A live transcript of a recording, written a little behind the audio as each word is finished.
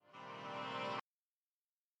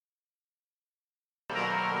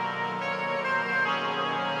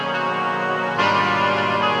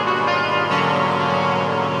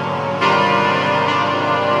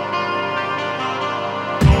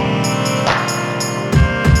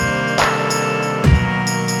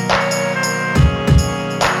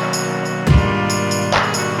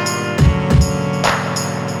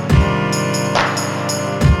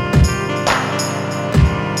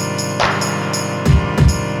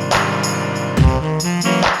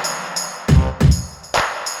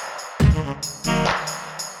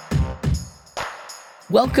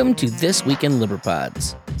Welcome to This Week in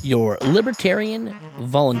Liberpods, your libertarian,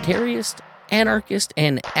 voluntarist, anarchist,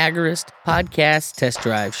 and agorist podcast test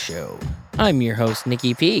drive show. I'm your host,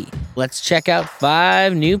 Nikki P. Let's check out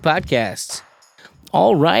 5 new podcasts.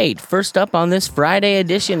 All right, first up on this Friday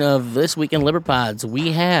edition of This Week in Liberpods,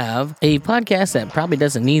 we have a podcast that probably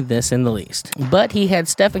doesn't need this in the least. But he had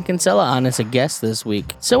Stefan Kinsella on as a guest this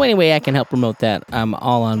week. So any way I can help promote that, I'm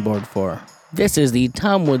all on board for. This is the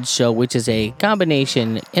Tom Woods Show, which is a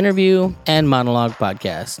combination interview and monologue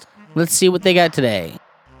podcast. Let's see what they got today.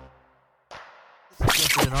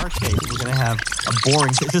 In our case, we're going to have a boring...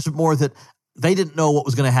 It's just more that they didn't know what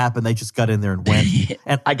was going to happen. They just got in there and went.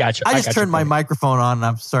 And I got you. I just turned my microphone on and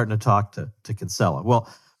I'm starting to talk to Kinsella. Well,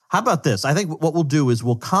 how about this? I think what we'll do is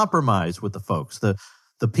we'll compromise with the folks, the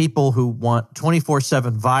people who want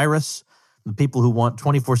 24/7 virus, the people who want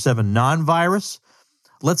 24/7 non-virus.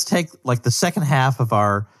 Let's take like the second half of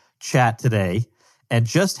our chat today and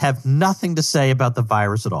just have nothing to say about the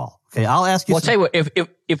virus at all. Okay, I'll ask you. Well, I'll tell you what.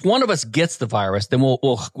 If one of us gets the virus, then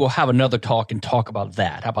we'll have another talk and talk about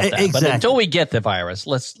that. How about that? Exactly. But until we get the virus,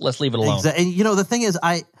 let's leave it alone. Exactly. And you know the thing is,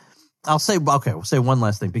 we'll say one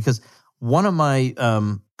last thing, because one of my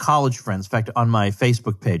college friends, in fact, on my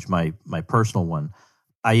Facebook page, my personal one,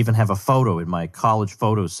 I even have a photo in my college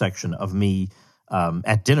photos section of me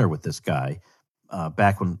at dinner with this guy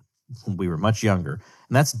back when we were much younger,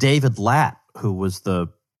 and that's David Latt, who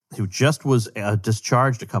just was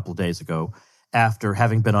discharged a couple of days ago after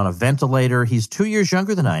having been on a ventilator. He's 2 years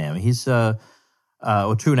younger than I am. He's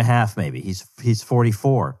 2.5 maybe. He's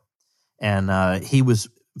 44, and it was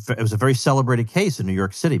a very celebrated case in New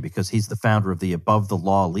York City because he's the founder of the Above the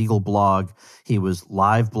Law legal blog. He was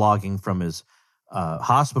live blogging from his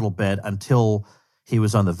hospital bed until he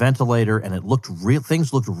was on the ventilator, and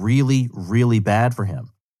things looked really, really bad for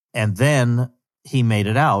him. And then he made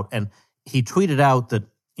it out, and he tweeted out that,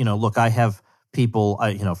 look, I have people,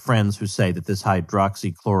 friends who say that this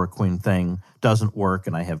hydroxychloroquine thing doesn't work,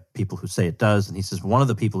 and I have people who say it does. And he says, one of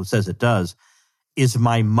the people who says it does is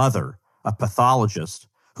my mother, a pathologist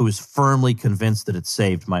who is firmly convinced that it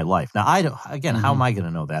saved my life. Now, how am I going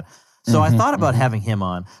to know that? So I thought about having him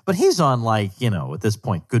on, but he's on at this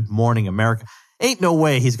point, Good Morning America. Ain't no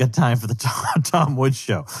way he's got time for the Tom Woods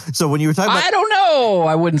Show. So when you were talking about... I don't know.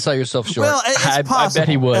 I wouldn't sell yourself short. Well, it's possible. I bet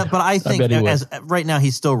he would. But I think right now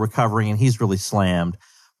he's still recovering and he's really slammed.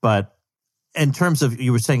 But in terms of,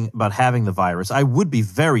 you were saying about having the virus, I would be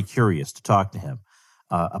very curious to talk to him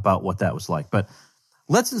about what that was like. But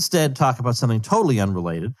let's instead talk about something totally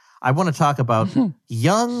unrelated. I want to talk about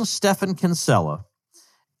young Stefan Kinsella,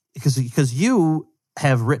 because you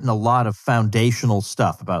have written a lot of foundational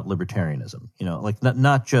stuff about libertarianism,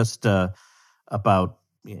 not just about,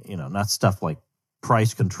 not stuff like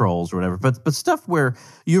price controls or whatever, but stuff where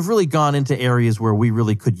you've really gone into areas where we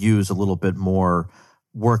really could use a little bit more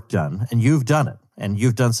work done, and you've done it, and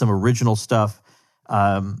you've done some original stuff,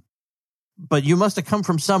 but you must have come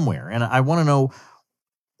from somewhere, and I want to know,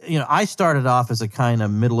 I started off as a kind of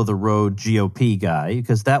middle-of-the-road GOP guy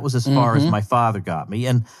because that was as far as my father got me.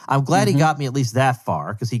 And I'm glad he got me at least that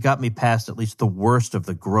far because he got me past at least the worst of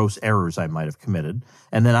the gross errors I might have committed.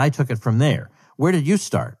 And then I took it from there. Where did you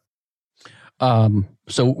start?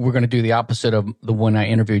 So we're going to do the opposite of the one I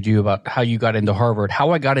interviewed you about how you got into Harvard, how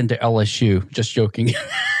I got into LSU. Just joking.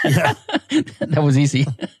 Yeah. That was easy.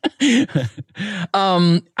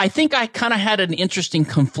 I think I kind of had an interesting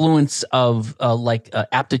confluence of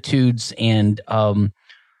aptitudes and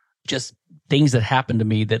just things that happened to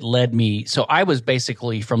me that led me. So I was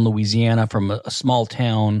basically from Louisiana, from a small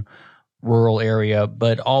town, rural area,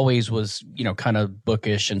 but always was, kind of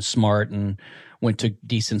bookish and smart and went to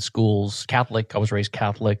decent schools, Catholic. I was raised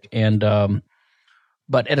Catholic. And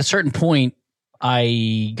but at a certain point,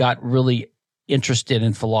 I got really interested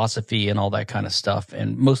in philosophy and all that kind of stuff,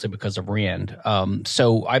 and mostly because of Rand.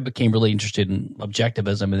 So I became really interested in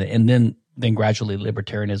objectivism and then gradually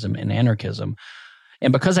libertarianism and anarchism.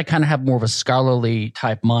 And because I kind of have more of a scholarly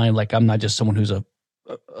type mind, like I'm not just someone who's an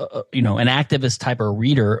activist type of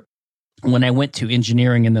reader. When I went to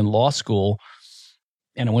engineering and then law school,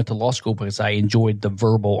 and I went to law school because I enjoyed the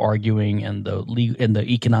verbal arguing and the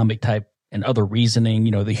economic type and other reasoning,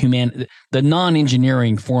 the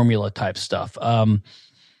non-engineering formula type stuff.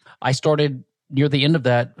 I started near the end of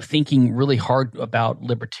that thinking really hard about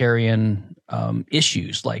libertarian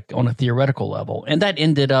issues, like on a theoretical level. And that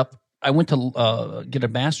ended up, I went to get a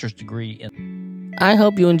master's degree in. I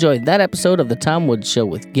hope you enjoyed that episode of The Tom Woods Show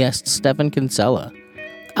with guest Stefan Kinsella.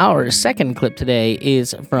 Our second clip today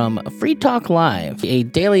is from Free Talk Live, a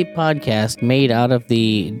daily podcast made out of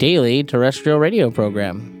the daily terrestrial radio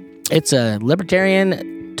program. It's a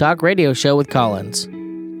libertarian talk radio show with Collins.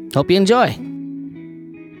 Hope you enjoy.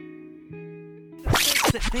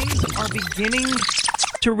 That things are beginning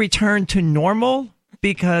to return to normal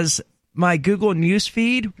because my Google News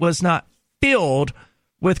feed was not filled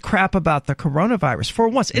with crap about the coronavirus. For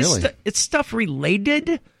once, Really? It's stuff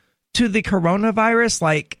related to the coronavirus,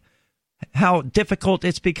 like how difficult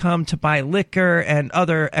it's become to buy liquor and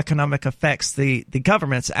other economic effects the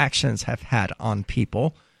government's actions have had on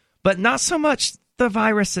people, but not so much the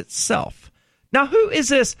virus itself. Now, who is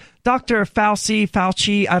this Dr.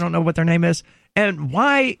 Fauci, I don't know what their name is, and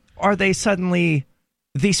why are they suddenly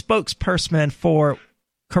the spokesperson for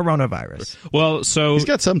coronavirus? Well, so He's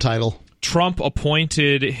got some title. Trump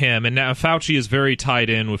appointed him, and now Fauci is very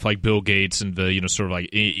tied in with like Bill Gates and the sort of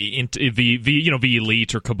like the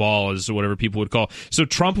elite or cabal, as whatever people would call. So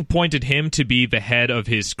Trump appointed him to be the head of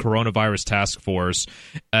his coronavirus task force,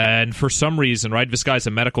 and for some reason, right, this guy's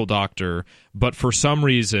a medical doctor, but for some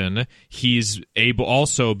reason he's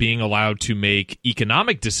also being allowed to make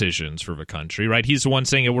economic decisions for the country, right? He's the one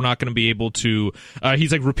saying that we're not going to be able to.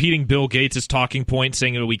 He's like repeating Bill Gates' talking point,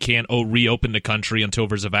 saying that we can't reopen the country until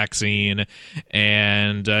there's a vaccine.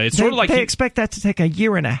 And it's sort of like they expect that to take a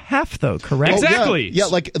year and a half, though, correct? Exactly. Yeah,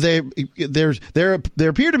 like there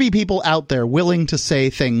appear to be people out there willing to say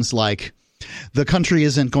things like the country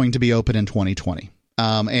isn't going to be open in 2020.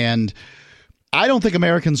 And I don't think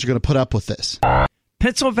Americans are going to put up with this.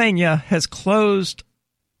 Pennsylvania has closed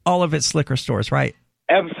all of its liquor stores, right?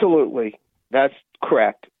 Absolutely. That's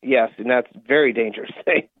correct. Yes, and that's a very dangerous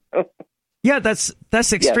thing. Yeah, that's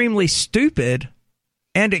extremely stupid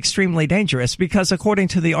and extremely dangerous because according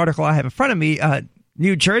to the article I have in front of me,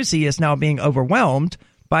 New Jersey is now being overwhelmed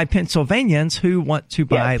by Pennsylvanians who want to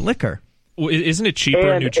buy liquor. Well, isn't it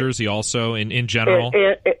cheaper in New Jersey also in general?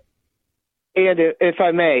 And if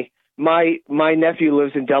I may, my nephew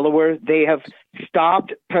lives in Delaware. They have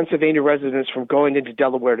stopped Pennsylvania residents from going into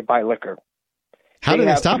Delaware to buy liquor. How do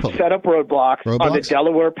they stop them? Set up roadblocks on the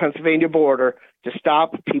Delaware-Pennsylvania border to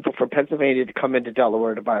stop people from Pennsylvania to come into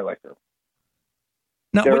Delaware to buy liquor.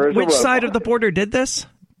 Now, which side of the border did this?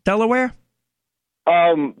 Delaware?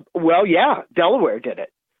 Well, yeah, Delaware did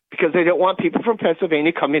it because they don't want people from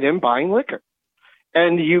Pennsylvania coming in buying liquor.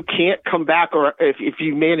 And you can't come back, or if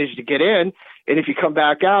you manage to get in, and if you come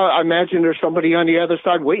back out, I imagine there's somebody on the other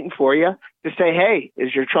side waiting for you to say, hey,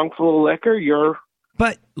 is your trunk full of liquor?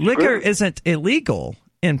 But liquor isn't illegal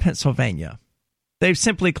in Pennsylvania. They've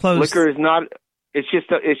simply closed. Liquor is not. It's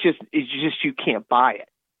just you can't buy it.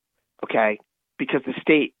 Okay. Because the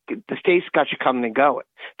state's got you coming and going.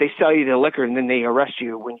 They sell you the liquor and then they arrest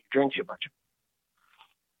you when you drink too much.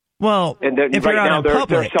 Well, and if right you're out in public,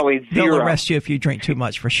 they're selling they'll zero. arrest you if you drink too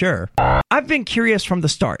much for sure. I've been curious from the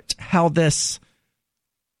start how this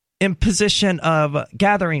imposition of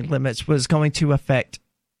gathering limits was going to affect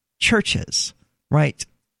churches, right?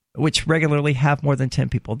 Which regularly have more than 10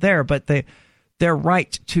 people there, but their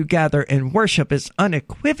right to gather and worship is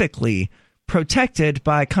unequivocally protected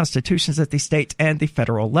by constitutions at the state and the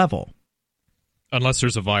federal level. Unless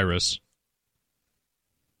there's a virus.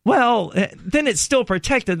 Well, then it's still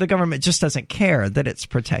protected. The government just doesn't care that it's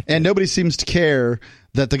protected. And nobody seems to care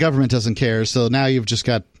that the government doesn't care. So now you've just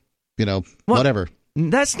got, whatever.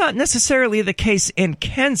 That's not necessarily the case in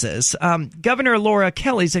Kansas. Governor Laura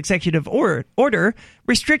Kelly's executive order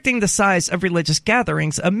restricting the size of religious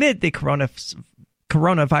gatherings amid the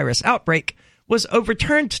coronavirus outbreak was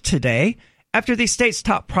overturned today after the state's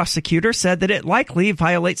top prosecutor said that it likely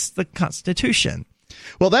violates the Constitution.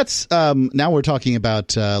 Well, that's now we're talking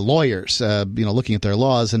about lawyers, looking at their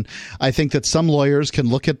laws. And I think that some lawyers can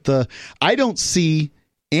look at I don't see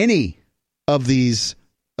any of these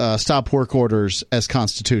stop work orders as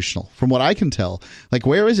constitutional from what I can tell. Like,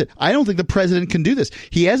 where is it? I don't think the president can do this.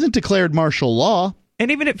 He hasn't declared martial law.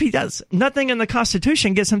 And even if he does, nothing in the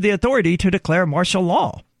Constitution gives him the authority to declare martial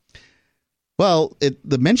law. Well,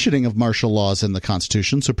 the mentioning of martial law is in the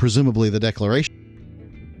Constitution, so presumably the Declaration.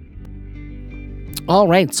 All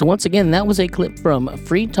right, so once again, that was a clip from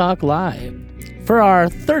Free Talk Live. For our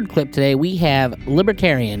third clip today, we have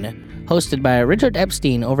Libertarian, hosted by Richard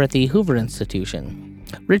Epstein over at the Hoover Institution.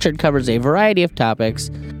 Richard covers a variety of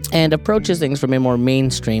topics and approaches things from a more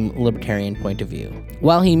mainstream libertarian point of view.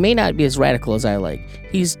 While he may not be as radical as I like,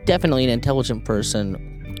 he's definitely an intelligent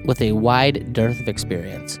person with a wide dearth of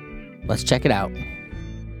experience. Let's check it out.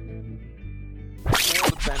 All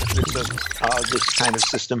the benefits of this kind of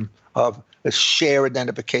system of a share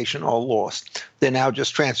identification are lost. They're now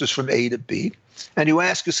just transfers from A to B. and you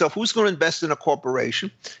ask yourself, who's going to invest in a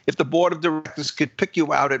corporation if the board of directors could pick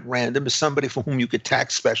you out at random as somebody from whom you could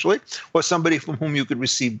tax specially or somebody from whom you could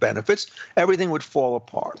receive benefits? Everything would fall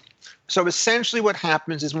apart. So essentially what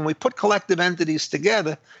happens is when we put collective entities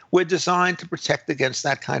together, we're designed to protect against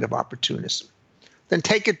that kind of opportunism. Then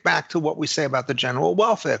take it back to what we say about the general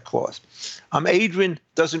welfare clause. Adrian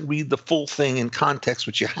doesn't read the full thing in context,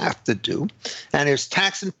 which you have to do, and there's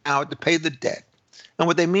tax and power to pay the debt. And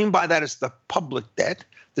what they mean by that is the public debt,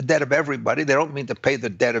 the debt of everybody. They don't mean to pay the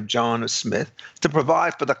debt of John or Smith, to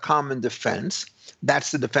provide for the common defense.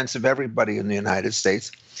 That's the defense of everybody in the United States,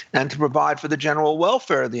 and to provide for the general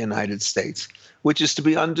welfare of the United States, which is to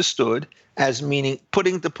be understood as meaning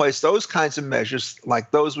putting into place those kinds of measures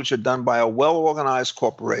like those which are done by a well-organized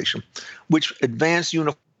corporation, which advance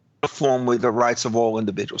uniformly the rights of all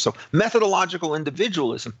individuals. So methodological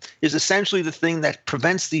individualism is essentially the thing that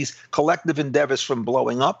prevents these collective endeavors from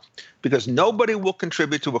blowing up, because nobody will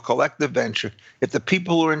contribute to a collective venture if the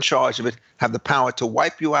people who are in charge of it have the power to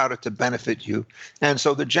wipe you out or to benefit you. And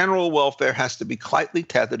so the general welfare has to be tightly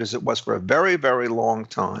tethered, as it was for a very, very long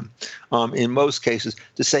time, in most cases,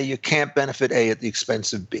 to say you can't benefit A at the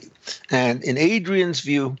expense of B. And in Adrian's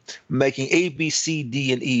view, making A, B, C,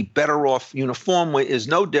 D, and E better off uniformly is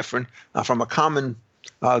no different from a common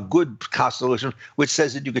good constitution, which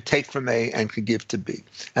says that you could take from A and could give to B.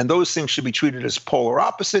 And those things should be treated as polar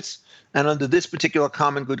opposites. And under this particular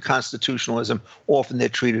common good constitutionalism, often they're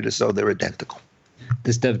treated as though they're identical.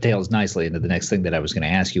 This dovetails nicely into the next thing that I was going to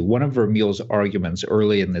ask you. One of Vermeule's arguments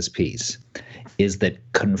early in this piece is that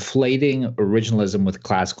conflating originalism with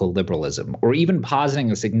classical liberalism, or even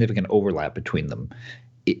positing a significant overlap between them,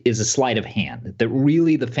 is a sleight of hand, that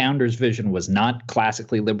really the founders' vision was not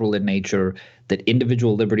classically liberal in nature, that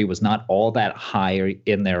individual liberty was not all that high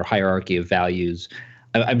in their hierarchy of values.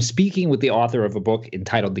 I'm speaking with the author of a book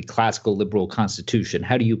entitled The Classical Liberal Constitution.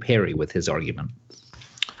 How do you parry with his argument?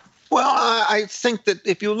 Well, I think that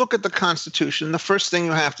if you look at the Constitution, the first thing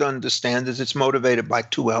you have to understand is it's motivated by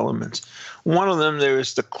two elements. One of them, there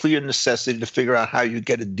is the clear necessity to figure out how you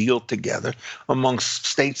get a deal together amongst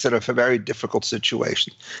states that are in very difficult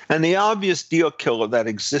situations. And the obvious deal killer that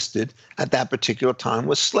existed at that particular time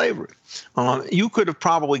was slavery. You could have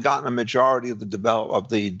probably gotten a majority of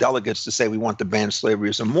the delegates to say we want to ban slavery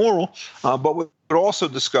as immoral, but we would also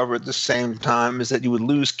discover at the same time is that you would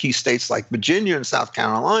lose key states like Virginia and South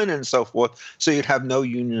Carolina and so forth, so you'd have no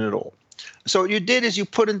union at all. So what you did is you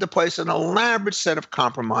put into place an elaborate set of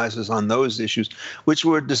compromises on those issues, which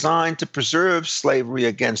were designed to preserve slavery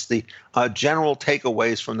against the general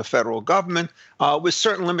takeaways from the federal government, with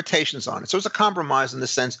certain limitations on it. So it was a compromise in the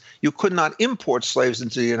sense you could not import slaves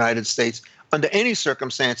into the United States under any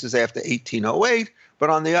circumstances after 1808. But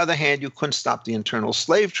on the other hand, you couldn't stop the internal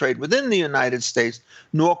slave trade within the United States,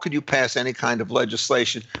 nor could you pass any kind of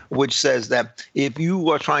legislation which says that if you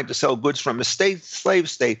are trying to sell goods from a slave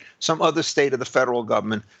state, some other state of the federal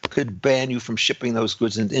government could ban you from shipping those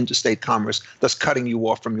goods into interstate commerce, thus cutting you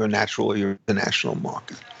off from your natural or your international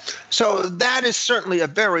market. So that is certainly a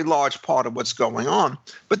very large part of what's going on.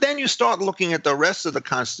 But then you start looking at the rest of the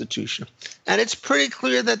Constitution, and it's pretty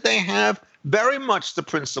clear that they have very much the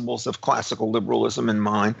principles of classical liberalism in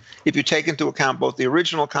mind, if you take into account both the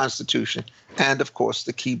original Constitution and, of course,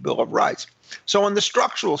 the key Bill of Rights. So in the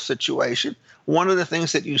structural situation, one of the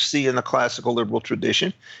things that you see in the classical liberal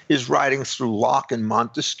tradition is writings through Locke and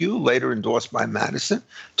Montesquieu, later endorsed by Madison,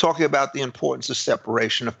 talking about the importance of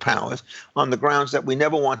separation of powers on the grounds that we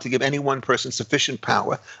never want to give any one person sufficient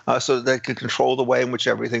power so that they can control the way in which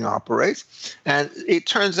everything operates. And it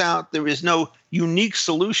turns out there is no unique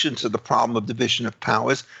solution to the problem of division of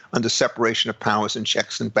powers under separation of powers and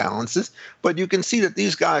checks and balances. But you can see that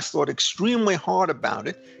these guys thought extremely hard about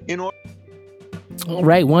it in order. All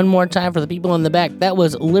right, one more time for the people in the back. That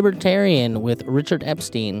was Libertarian with Richard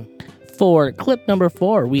Epstein. For clip number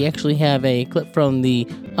 4, we actually have a clip from the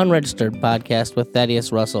Unregistered podcast with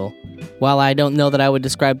Thaddeus Russell. While I don't know that I would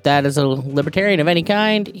describe that as a libertarian of any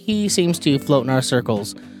kind, he seems to float in our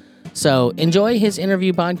circles. So enjoy his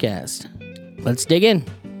interview podcast. Let's dig in.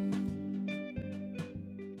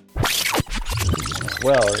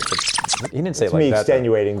 Well, he didn't say it like that. It's me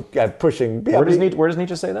extenuating, pushing. Yeah, where does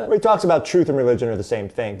Nietzsche say that? Well, he talks about truth and religion are the same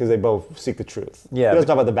thing because they both seek the truth. Yeah, he doesn't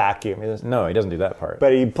talk about the vacuum. No, he doesn't do that part.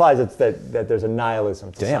 But he implies that there's a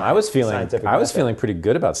nihilism to science. Damn, I was feeling pretty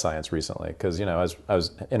good about science recently because I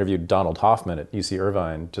was interviewed Donald Hoffman at UC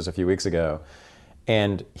Irvine just a few weeks ago,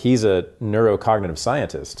 and he's a neurocognitive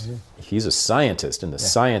scientist. Mm-hmm. He's a scientist in the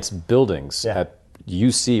science buildings at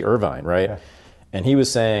UC Irvine, right? Yeah. And he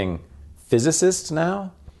was saying physicists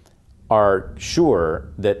now are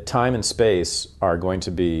sure that time and space are going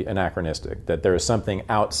to be anachronistic, that there is something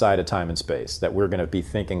outside of time and space, that we're going to be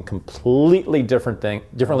thinking completely differently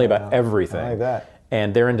about everything. I like that.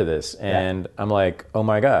 And they're into this. And I'm like, oh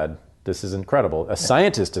my God, this is incredible. A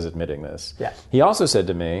scientist is admitting this. Yeah. He also said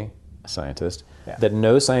to me, a scientist, that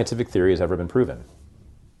no scientific theory has ever been proven.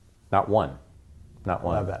 Not one. Not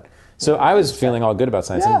one. I love that. So I was feeling all good about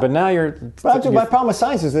science, but now you're... But my problem with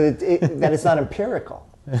science is that that it's not empirical.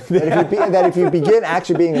 that if you begin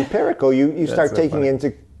actually being empirical, you start taking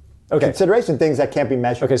into consideration things that can't be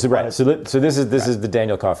measured. Okay, so this is the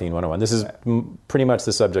Daniel Coffeen 101. This is pretty much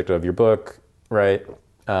the subject of your book, right?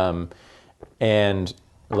 And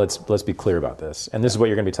let's be clear about this. And this is what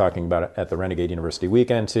you're going to be talking about at the Renegade University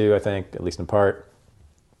weekend too, I think, at least in part.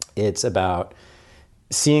 It's about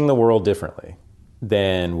seeing the world differently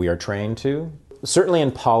than we are trained to. Certainly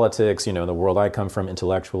in politics, the world I come from,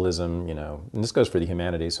 intellectualism, and this goes for the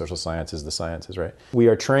humanities, social sciences, the sciences, right? We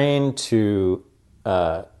are trained to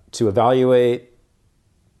evaluate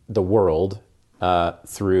the world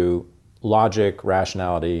through logic,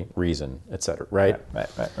 rationality, reason, etc. Right?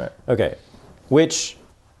 Right. Okay, which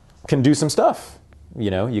can do some stuff.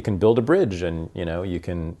 You can build a bridge, and you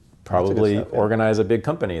can probably organize a big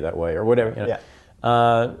company that way, or whatever.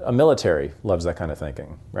 A military loves that kind of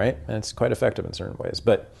thinking, right? And it's quite effective in certain ways.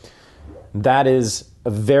 But that is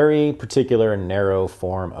a very particular narrow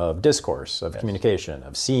form of discourse, of communication,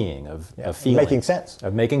 of seeing, of feeling. Making sense.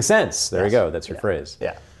 Of making sense. There you go. That's your phrase.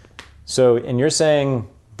 Yeah. So, and you're saying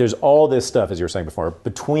there's all this stuff, as you were saying before,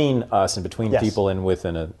 between us and between people and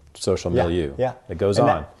within a social milieu that goes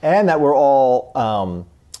on. And that we're all...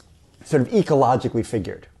 sort of ecologically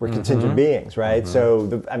figured. We're contingent beings, right? So,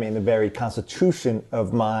 the very constitution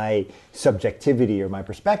of my subjectivity or my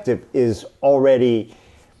perspective is already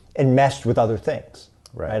enmeshed with other things,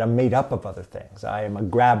 right? I'm made up of other things. I am a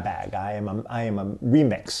grab bag. I am a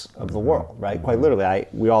remix of the world, right? Quite literally,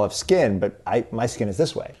 we all have skin, but my skin is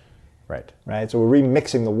this way, right? So we're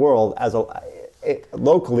remixing the world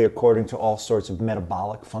locally according to all sorts of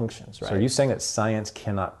metabolic functions, right? So are you saying that science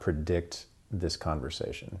cannot predict this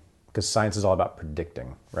conversation? Because science is all about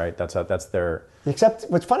predicting, right? That's their... Except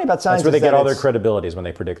what's funny about science is where they is get all their credibility is when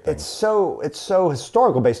they predict things. It's so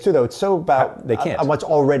historical based too, though. It's so about what's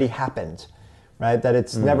already happened, right? That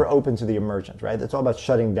it's never open to the emergent, right? It's all about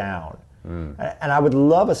shutting down. And I would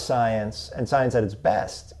love a science, and science at its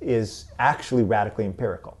best is actually radically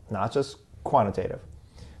empirical, not just quantitative,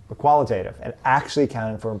 but qualitative, and actually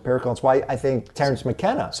accounting for empirical. That's why I think Terence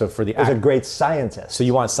McKenna is a great scientist. So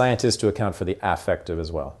you want scientists to account for the affective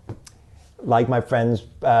as well? Like my friend's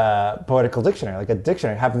poetical dictionary, like a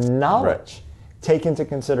dictionary, have knowledge, take into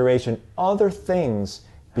consideration other things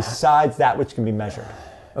besides that which can be measured.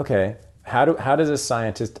 Okay. How does a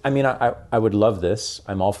scientist, I would love this,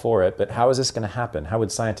 I'm all for it, but how is this going to happen? How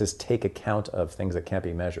would scientists take account of things that can't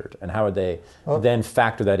be measured? And how would they then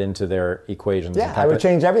factor that into their equations? Yeah, I would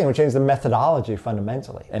change everything. I would change the methodology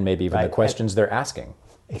fundamentally. And maybe even the questions they're asking.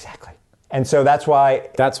 Exactly. And so that's why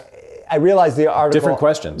I realized the article, different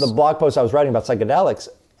questions. The blog post I was writing about psychedelics,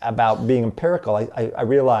 about being empirical, I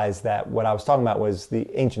realized that what I was talking about was the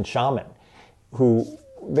ancient shaman,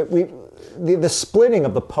 the splitting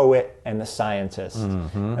of the poet and the scientist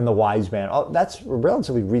and the wise man. That's a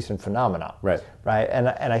relatively recent phenomenon, right? And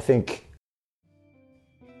I think.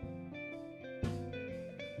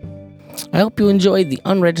 I hope you enjoyed the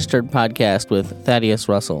Unregistered podcast with Thaddeus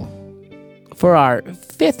Russell. For our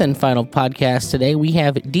fifth and final podcast today, we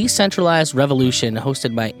have Decentralized Revolution,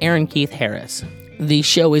 hosted by Aaron Keith Harris. The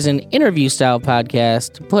show is an interview-style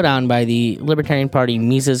podcast put on by the Libertarian Party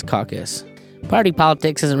Mises Caucus. Party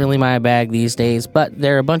politics isn't really my bag these days, but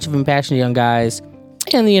they're a bunch of impassioned young guys,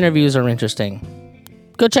 and the interviews are interesting.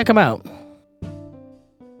 Go check them out.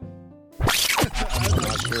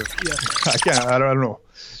 I don't know.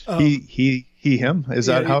 He, him? Is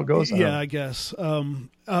that how it goes? Yeah, I guess.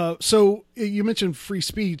 So you mentioned free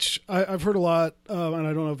speech. I've heard a lot, and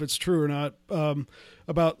I don't know if it's true or not,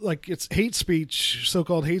 about it's hate speech.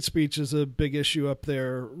 So-called hate speech is a big issue up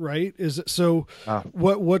there, right? Is it so?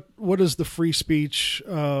 What does the free speech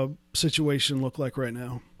situation look like right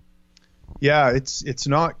now? Yeah, it's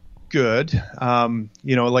not good.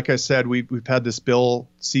 Like I said, we've had this bill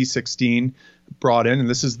C-16 brought in, and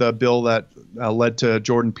this is the bill that led to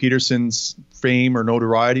Jordan Peterson's fame or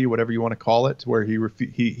notoriety, whatever you want to call it, where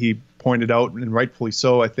he pointed out, and rightfully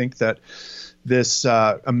so, I think, that this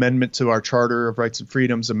amendment to our Charter of Rights and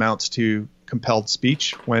Freedoms amounts to compelled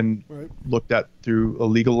speech when looked at through a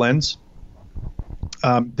legal lens.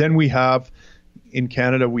 Then we have, in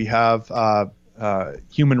Canada, we have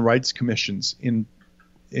human rights commissions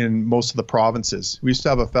in most of the provinces. We used to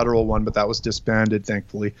have a federal one, but that was disbanded,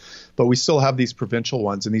 thankfully. But we still have these provincial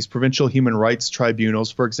ones, and these provincial human rights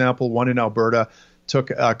tribunals. For example, one in Alberta took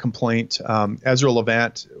a complaint. Ezra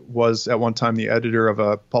Levant was at one time the editor of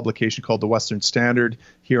a publication called The Western Standard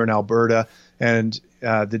here in Alberta, and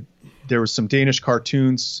there were some Danish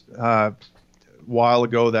cartoons a while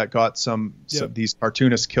ago that got some these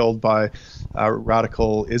cartoonists killed by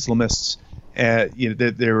radical Islamists.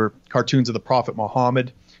 There were cartoons of the Prophet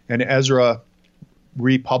Muhammad, and Ezra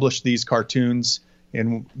republished these cartoons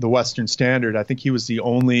in the Western Standard. I think he was the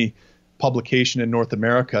only publication in North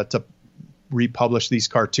America to republish these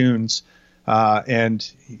cartoons,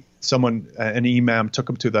 and an imam took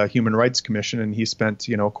him to the Human Rights Commission, and he spent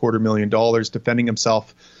 $250,000 defending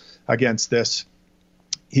himself against this.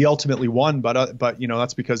 He ultimately won, but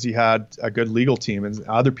that's because he had a good legal team, and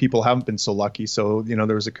other people haven't been so lucky. So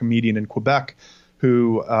there was a comedian in Quebec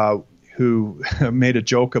who made a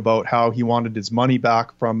joke about how he wanted his money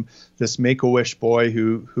back from this Make-A-Wish boy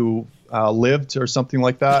who lived or something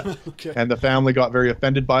like that. Okay. And the family got very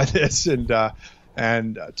offended by this and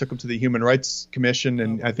took him to the Human Rights Commission,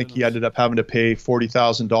 and I think he ended up having to pay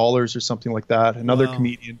 $40,000 or something like that. Another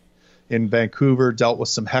comedian in Vancouver dealt with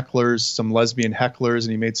some hecklers, some lesbian hecklers,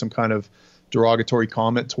 and he made some kind of derogatory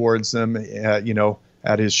comment towards them,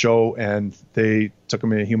 at his show, and they took him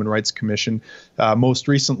to a Human Rights Commission. Most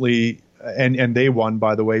recently, and they won,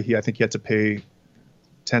 by the way. I think he had to pay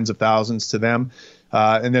tens of thousands to them.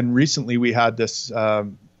 And then recently we had this,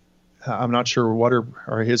 I'm not sure what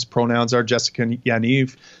his pronouns are, Jessica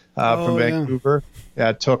Yaniv from Vancouver.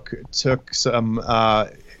 Took some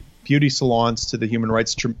beauty salons to the Human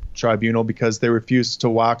Rights Tribunal because they refused to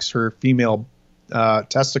wax her female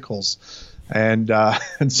testicles. And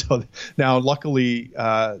so now, luckily,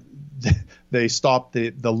 they stopped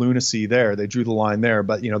the lunacy there. They drew the line there,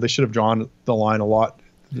 but they should have drawn the line a lot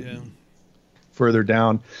further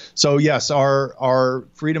down. So yes, our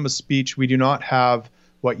freedom of speech, we do not have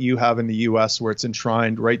what you have in the U.S., where it's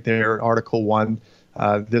enshrined right there, Article 1.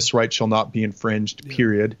 This right shall not be infringed.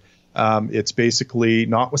 Period. It's basically,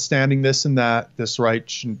 notwithstanding this and that, this right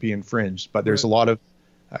shouldn't be infringed. But there's a lot of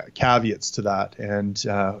caveats to that, and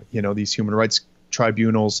these human rights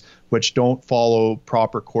tribunals, which don't follow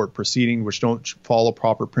proper court proceeding, which don't follow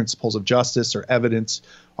proper principles of justice or evidence,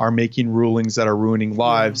 are making rulings that are ruining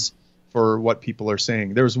lives for what people are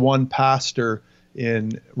saying. There was one pastor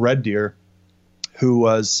in Red Deer who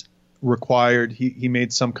was required, he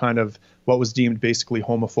made some kind of what was deemed basically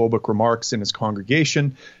homophobic remarks in his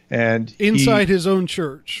congregation, and inside his own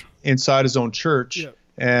church. And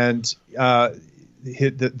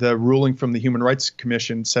the ruling from the Human Rights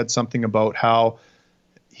Commission said something about how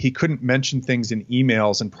he couldn't mention things in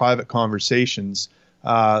emails and private conversations.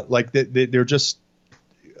 They're just,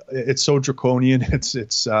 it's so draconian.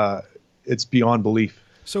 It's beyond belief.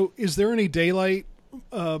 So is there any daylight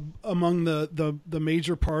among the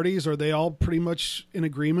major parties? Are they all pretty much in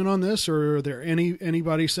agreement on this, or are there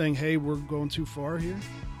anybody saying, hey, we're going too far here?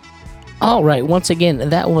 All right. Once again,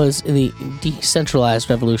 that was the Decentralized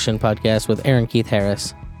Revolution podcast with Aaron Keith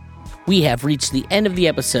Harris. We have reached the end of the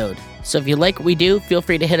episode. So if you like what we do, feel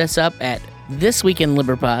free to hit us up at This Week in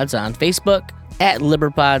Liberpods on Facebook, at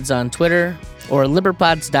Liberpods on Twitter, or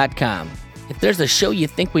liberpods.com. If there's a show you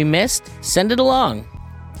think we missed, send it along.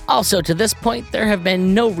 Also, to this point, there have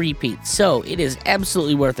been no repeats, so it is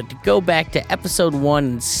absolutely worth it to go back to episode 1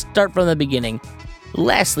 and start from the beginning.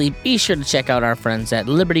 Lastly, be sure to check out our friends at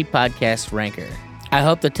Liberty Podcast Ranker. I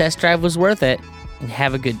hope the test drive was worth it, and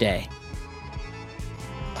have a good day.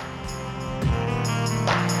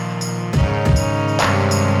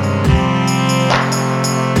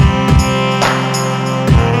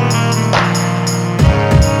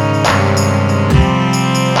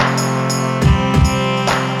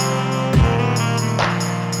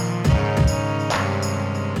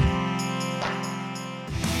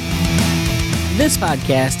 This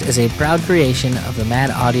podcast is a proud creation of the Mad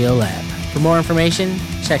Audio Lab. For more information,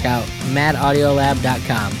 check out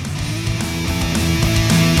madaudiolab.com.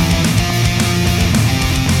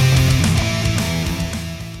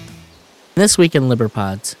 This Week in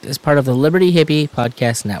Liberpods is part of the Liberty Hippie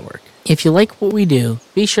Podcast Network. If you like what we do,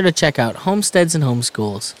 be sure to check out Homesteads and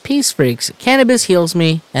Homeschools, Peace Freaks, Cannabis Heals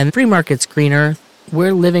Me, and Free Market's Green Earth.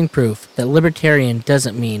 We're living proof that libertarian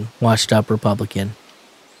doesn't mean washed up Republican.